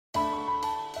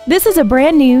This is a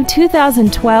brand new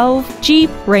 2012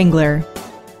 Jeep Wrangler.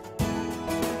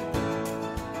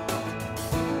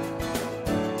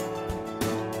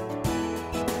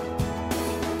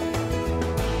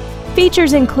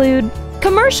 Features include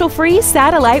commercial-free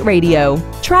satellite radio,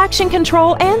 traction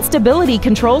control and stability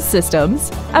control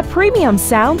systems, a premium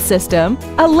sound system,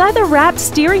 a leather-wrapped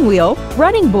steering wheel,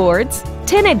 running boards,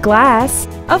 tinted glass,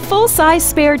 a full-size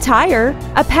spare tire,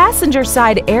 a passenger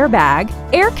side airbag,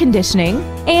 air conditioning,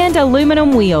 and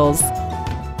aluminum wheels.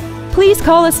 Please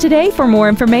call us today for more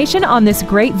information on this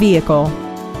great vehicle.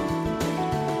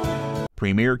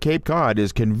 Premier Cape Cod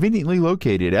is conveniently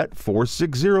located at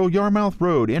 460 Yarmouth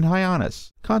Road in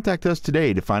Hyannis. Contact us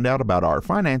today to find out about our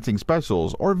financing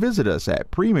specials or visit us at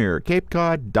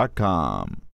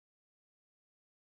premiercapecod.com.